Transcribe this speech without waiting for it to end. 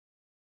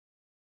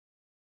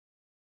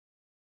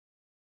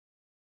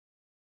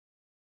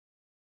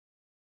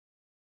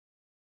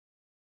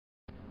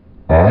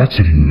At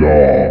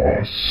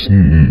last.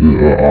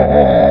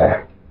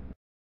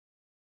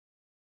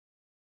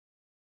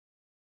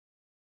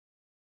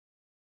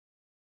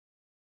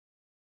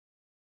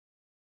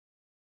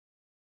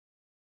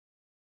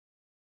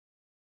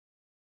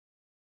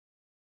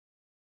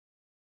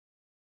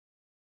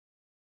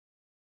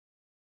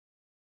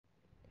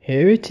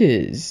 Here it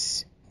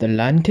is, the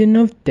Lantern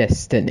of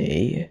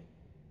Destiny.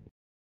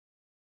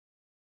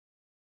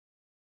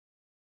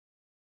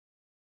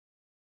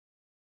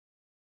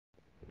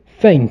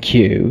 Thank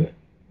you.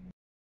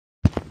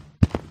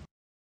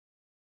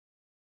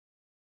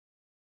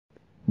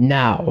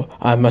 Now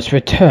I must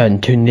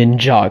return to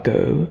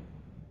Ninjago.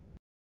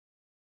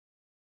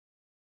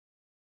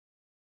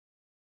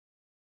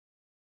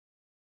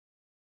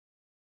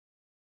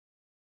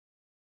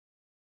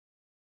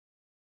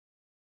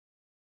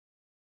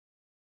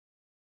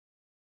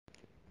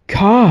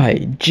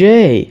 Kai,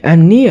 Jay,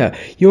 and Nia,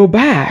 you're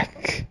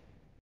back!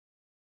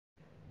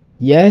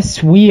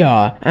 Yes, we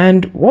are,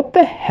 and what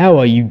the hell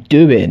are you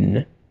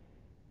doing?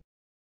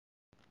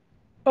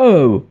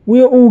 Oh,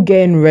 we're all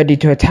getting ready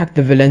to attack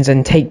the villains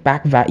and take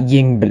back that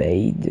Ying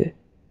Blade.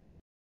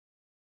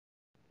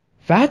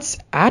 That's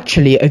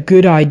actually a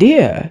good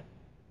idea.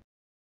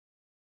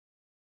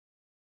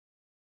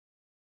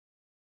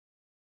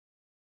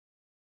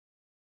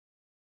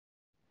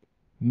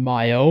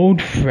 My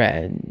old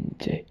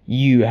friend,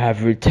 you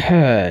have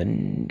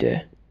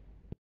returned.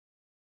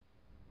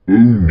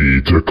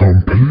 Only to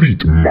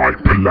complete my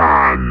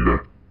plan.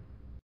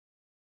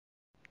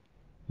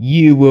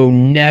 You will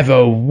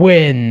never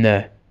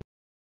win.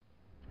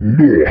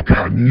 Nor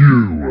can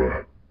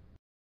you.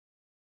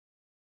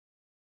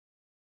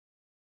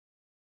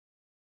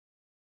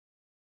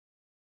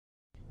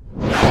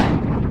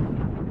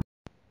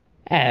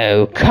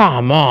 Oh,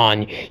 come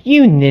on.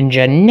 You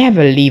ninja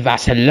never leave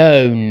us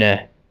alone.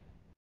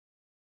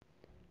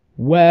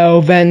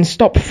 Well then,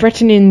 stop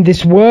threatening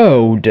this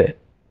world.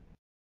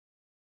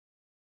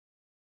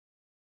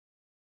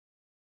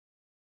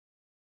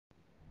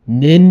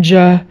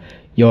 Ninja,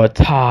 your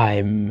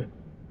time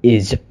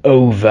is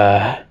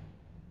over.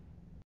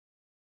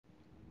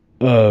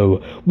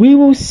 Oh, we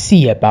will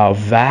see about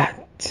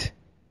that.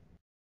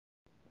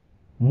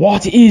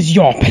 What is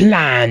your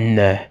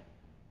plan?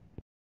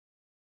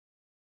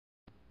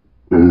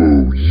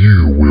 Oh,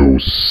 you will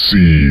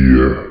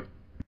see.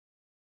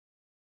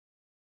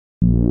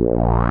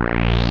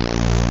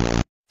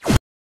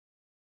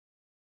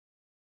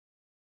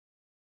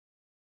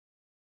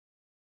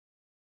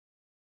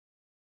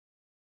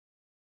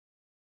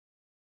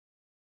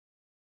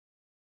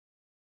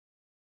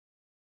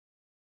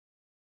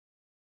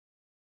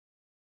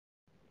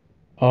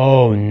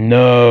 Oh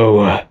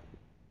no.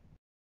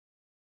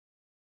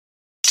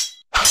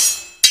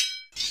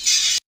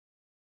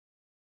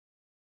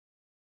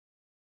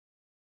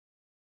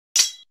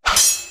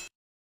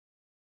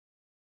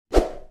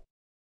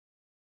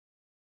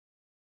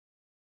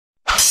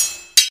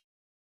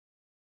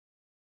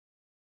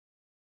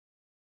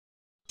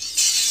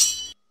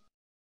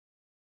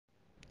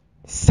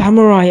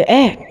 Samurai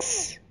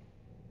X!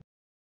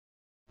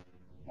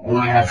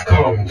 I have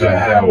come to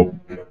help.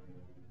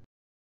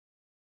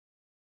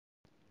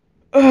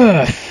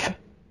 Earth!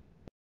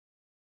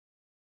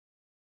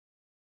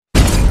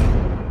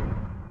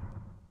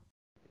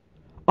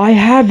 I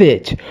have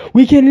it!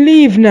 We can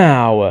leave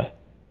now!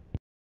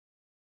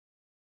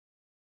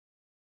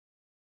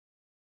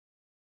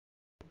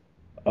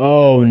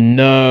 Oh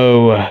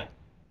no!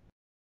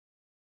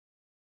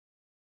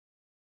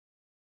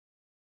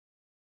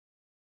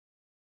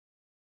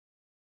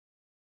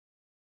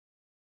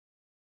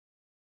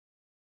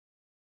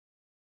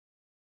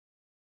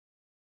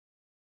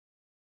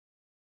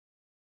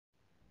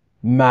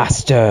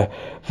 Master,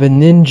 the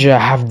ninja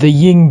have the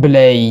Ying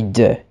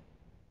Blade!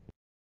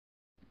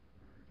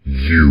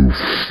 You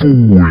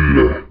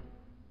fool!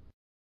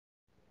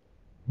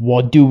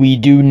 What do we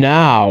do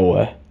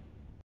now?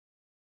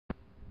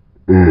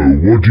 Oh,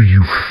 what do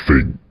you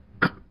think?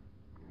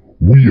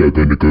 We are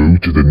gonna go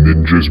to the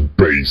ninja's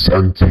base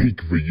and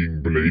take the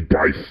Ying Blade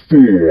by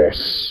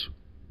force!